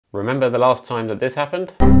Remember the last time that this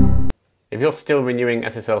happened? If you're still renewing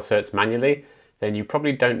SSL certs manually, then you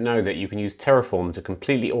probably don't know that you can use Terraform to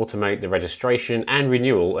completely automate the registration and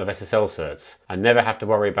renewal of SSL certs and never have to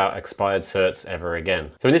worry about expired certs ever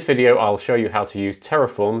again. So in this video, I'll show you how to use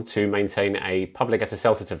Terraform to maintain a public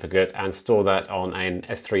SSL certificate and store that on an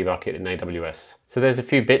S3 bucket in AWS. So there's a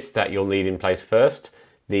few bits that you'll need in place first.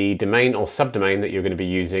 The domain or subdomain that you're going to be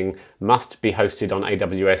using must be hosted on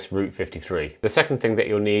AWS Route 53. The second thing that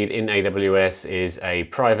you'll need in AWS is a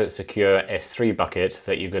private secure S3 bucket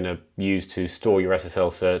that you're going to use to store your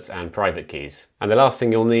SSL certs and private keys. And the last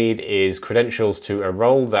thing you'll need is credentials to a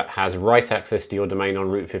role that has write access to your domain on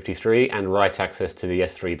Route 53 and write access to the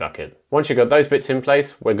S3 bucket. Once you've got those bits in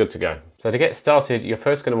place, we're good to go. So to get started, you're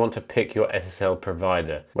first going to want to pick your SSL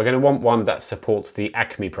provider. We're going to want one that supports the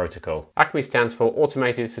ACME protocol. ACME stands for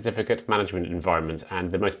Automated Certificate Management Environment,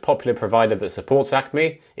 and the most popular provider that supports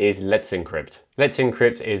ACME is LetsEncrypt.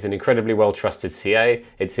 LetsEncrypt is an incredibly well-trusted CA.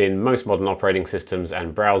 It's in most modern operating systems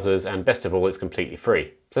and browsers, and best of all, it's completely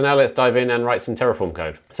free. So now let's dive in and write some Terraform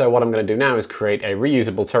code. So what I'm going to do now is create a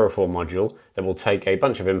reusable Terraform module that will take a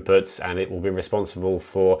bunch of inputs, and it will be responsible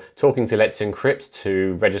for talking to LetsEncrypt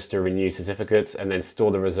to register renew certificates and then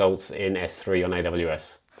store the results in S3 on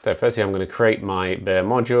AWS. So firstly, I'm going to create my bare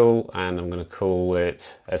module and I'm going to call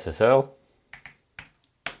it SSL.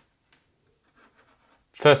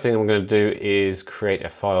 First thing I'm going to do is create a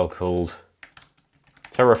file called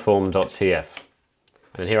terraform.tf.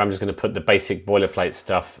 And here I'm just going to put the basic boilerplate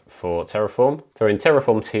stuff for Terraform. So in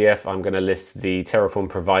Terraform TF, I'm going to list the Terraform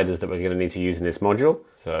providers that we're going to need to use in this module.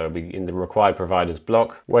 So in the required providers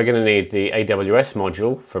block, we're going to need the AWS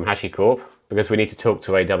module from HashiCorp, because we need to talk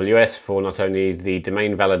to AWS for not only the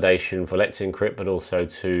domain validation for LetsEncrypt, but also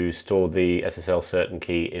to store the SSL cert and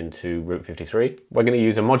key into Route 53. We're going to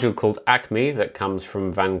use a module called ACME that comes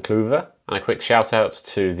from Vancouver. And a quick shout out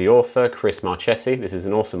to the author, Chris Marchesi. This is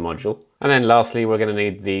an awesome module. And then lastly, we're going to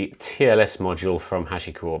need the TLS module from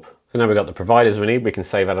HashiCorp. So now we've got the providers we need, we can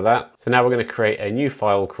save out of that. So now we're going to create a new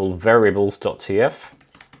file called variables.tf.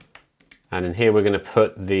 And in here, we're going to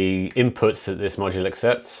put the inputs that this module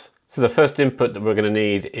accepts. So the first input that we're going to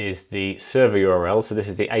need is the server URL. So this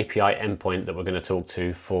is the API endpoint that we're going to talk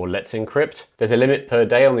to for LetsEncrypt. There's a limit per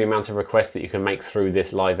day on the amount of requests that you can make through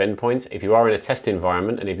this live endpoint. If you are in a test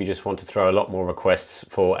environment and if you just want to throw a lot more requests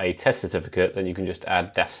for a test certificate, then you can just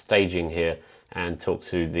add -staging here and talk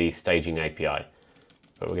to the staging API.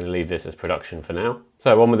 But we're going to leave this as production for now.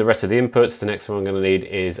 So on with the rest of the inputs, the next one I'm going to need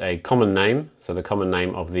is a common name. So the common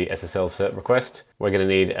name of the SSL cert request. We're going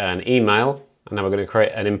to need an email. And now we're going to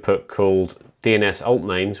create an input called DNS alt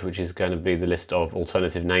names, which is going to be the list of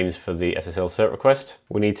alternative names for the SSL cert request.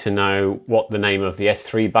 We need to know what the name of the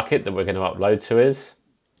S3 bucket that we're going to upload to is.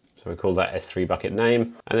 So we call that S3 bucket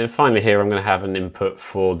name. And then finally here, I'm going to have an input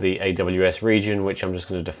for the AWS region, which I'm just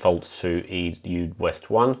going to default to EU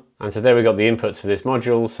West 1. And so there we got the inputs for this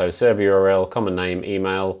module. So server URL, common name,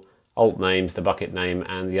 email, alt names, the bucket name,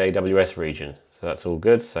 and the AWS region. So that's all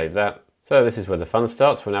good, save that. So this is where the fun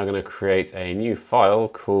starts. We're now going to create a new file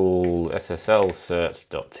called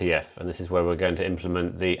sslcert.tf, and this is where we're going to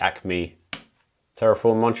implement the ACME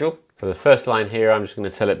Terraform module. So the first line here, I'm just going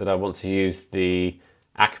to tell it that I want to use the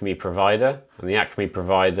ACME provider, and the ACME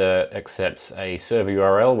provider accepts a server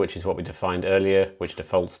URL, which is what we defined earlier, which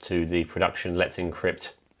defaults to the production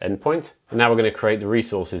LetsEncrypt endpoint. And now we're going to create the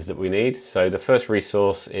resources that we need. So the first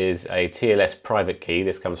resource is a TLS private key.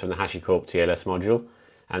 This comes from the HashiCorp TLS module.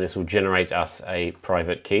 And this will generate us a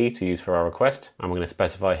private key to use for our request. And we're going to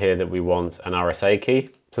specify here that we want an RSA key.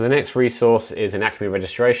 So the next resource is an ACME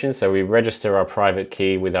registration. So we register our private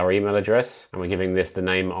key with our email address, and we're giving this the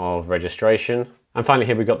name of registration. And finally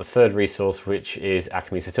here we've got the third resource, which is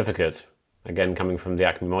ACME certificate, again coming from the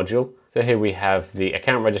ACME module. So here we have the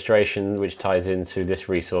account registration, which ties into this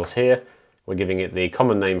resource here. We're giving it the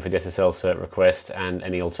common name for the SSL cert request and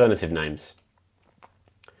any alternative names.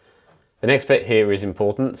 The next bit here is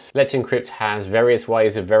important. LetsEncrypt has various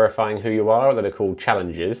ways of verifying who you are that are called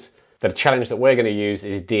challenges. The challenge that we're going to use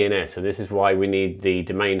is DNS, and this is why we need the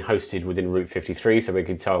domain hosted within Route 53 so we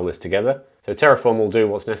can tie all this together. So Terraform will do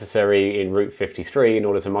what's necessary in Route 53 in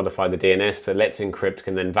order to modify the DNS that LetsEncrypt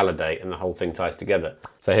can then validate, and the whole thing ties together.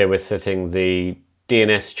 So here we're setting the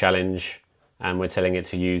DNS challenge and we're telling it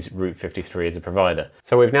to use Route 53 as a provider.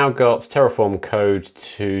 So we've now got Terraform code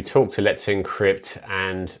to talk to LetsEncrypt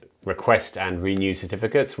and request and renew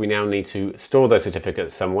certificates. We now need to store those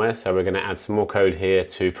certificates somewhere, so we're going to add some more code here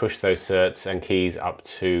to push those certs and keys up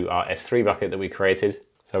to our S3 bucket that we created.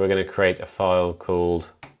 So we're going to create a file called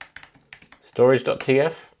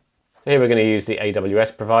storage.tf. So here we're going to use the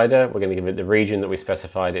AWS provider. We're going to give it the region that we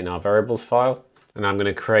specified in our variables file. And I'm going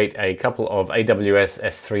to create a couple of AWS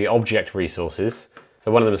S3 object resources.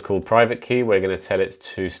 So one of them is called private key. We're going to tell it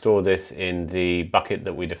to store this in the bucket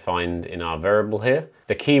that we defined in our variable here.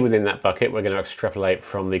 The key within that bucket, we're going to extrapolate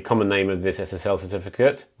from the common name of this SSL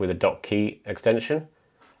certificate with a .key extension.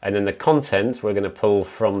 And then the content we're going to pull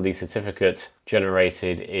from the certificate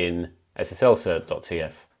generated in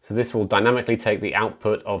SSLcert.tf. So this will dynamically take the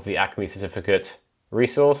output of the Acme certificate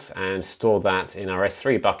resource and store that in our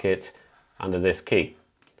S3 bucket under this key.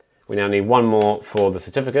 We now need one more for the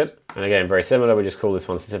certificate, and again very similar, we just call this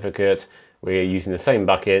one certificate. We're using the same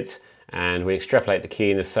bucket and we extrapolate the key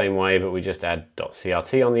in the same way, but we just add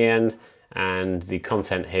 .crt on the end, and the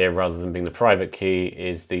content here, rather than being the private key,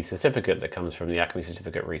 is the certificate that comes from the Acme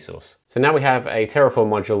certificate resource. So now we have a Terraform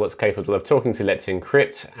module that's capable of talking to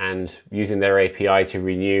LetsEncrypt and using their API to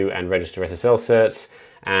renew and register SSL certs,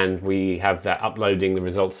 and we have that uploading the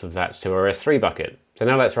results of that to our S3 bucket. So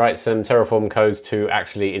now let's write some Terraform codes to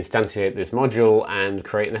actually instantiate this module and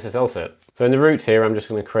create an SSL cert. So in the root here, I'm just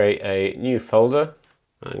going to create a new folder.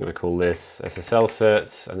 I'm going to call this SSL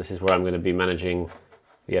certs, and this is where I'm going to be managing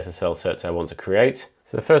the SSL certs I want to create.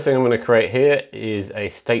 So the first thing I'm going to create here is a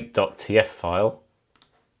state.tf file.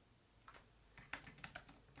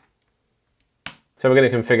 So we're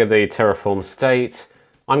going to configure the Terraform state.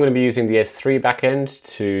 I'm going to be using the S3 backend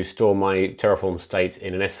to store my Terraform state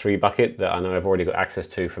in an S3 bucket that I know I've already got access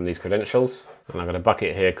to from these credentials. And I've got a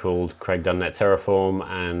bucket here called Craig.net Terraform,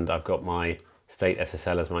 and I've got my state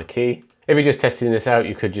SSL as my key. If you're just testing this out,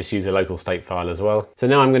 you could just use a local state file as well. So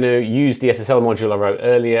now I'm going to use the SSL module I wrote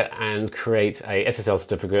earlier and create a SSL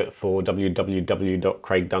certificate for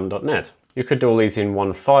www.craigdunn.net. You could do all these in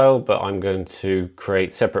one file, but I'm going to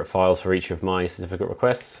create separate files for each of my certificate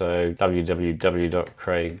requests. So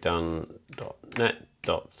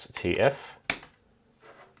www.craigdunn.net.tf.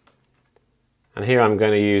 And here I'm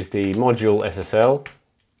going to use the module SSL,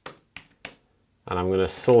 and I'm going to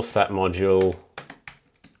source that module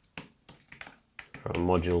from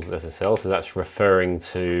modules SSL. So that's referring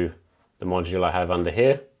to the module I have under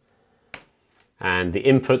here. And the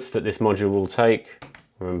inputs that this module will take,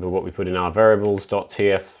 remember what we put in our variables,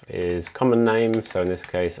 .tf is common name. So in this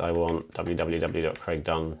case, I want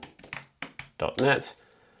www.craigdunn.net.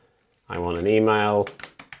 I want an email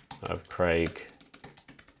of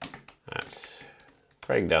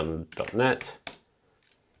craig@craigdunn.net.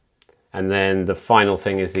 And then the final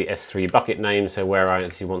thing is the S3 bucket name, so where I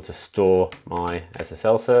actually want to store my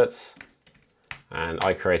SSL certs. And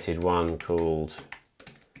I created one called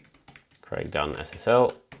Craigdunn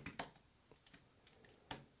SSL.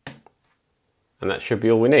 And that should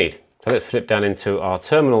be all we need. So let's flip down into our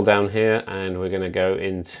terminal down here, and we're going to go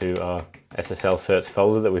into our SSL certs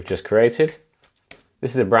folder that we've just created.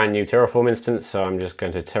 This is a brand new Terraform instance, so I'm just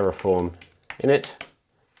going to Terraform init.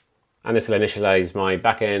 And this will initialize my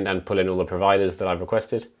backend and pull in all the providers that I've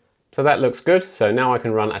requested. So that looks good. So now I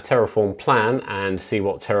can run a Terraform plan and see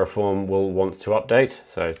what Terraform will want to update.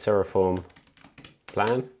 So Terraform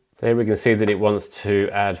plan. So here we can see that it wants to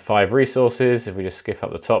add 5 resources. If we just skip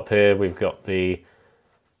up the top here, we've got the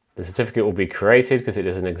certificate will be created because it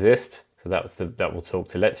doesn't exist. So that will talk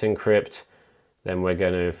to LetsEncrypt. Then we're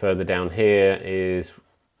going to, further down here is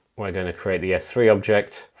we're going to create the S3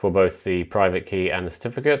 object for both the private key and the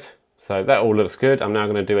certificate. So that all looks good. I'm now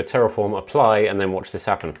going to do a Terraform apply and then watch this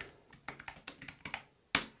happen.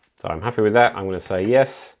 So I'm happy with that. I'm going to say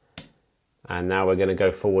yes. And now we're going to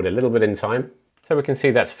go forward a little bit in time. So we can see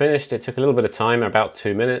that's finished. It took a little bit of time, about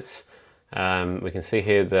 2 minutes. We can see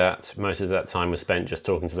here that most of that time was spent just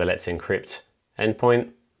talking to the LetsEncrypt endpoint.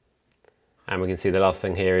 And we can see the last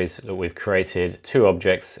thing here is that we've created 2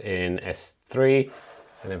 objects in S3.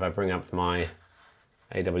 And if I bring up my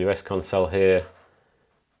AWS console here,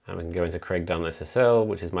 and we can go into Craigdunn SSL,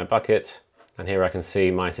 which is my bucket. And here I can see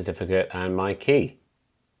my certificate and my key.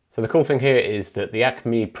 So the cool thing here is that the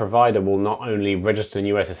Acme provider will not only register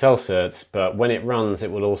new SSL certs, but when it runs,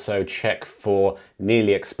 it will also check for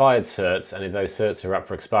nearly expired certs, and if those certs are up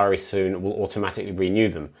for expiry soon, it will automatically renew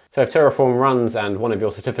them. So if Terraform runs and one of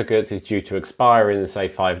your certificates is due to expire in, say,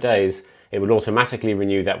 5 days, it will automatically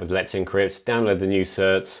renew that with LetsEncrypt, download the new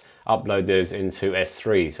certs, upload those into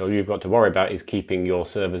S3. So all you've got to worry about is keeping your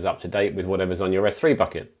servers up to date with whatever's on your S3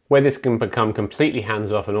 bucket. Where this can become completely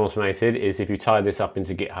hands-off and automated is if you tie this up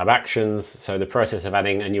into GitHub Actions. So the process of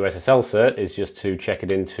adding a new SSL cert is just to check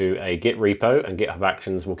it into a Git repo, and GitHub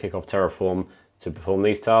Actions will kick off Terraform to perform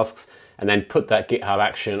these tasks, and then put that GitHub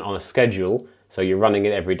action on a schedule. So you're running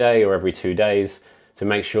it every day or every 2 days to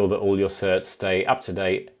make sure that all your certs stay up to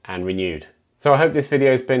date and renewed. So I hope this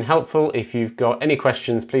video has been helpful. If you've got any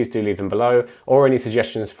questions, please do leave them below, or any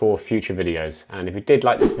suggestions for future videos. And if you did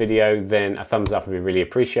like this video, then a thumbs up would be really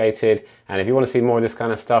appreciated. And if you want to see more of this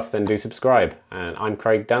kind of stuff, then do subscribe. And I'm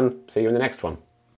Craig Dunn. See you in the next one.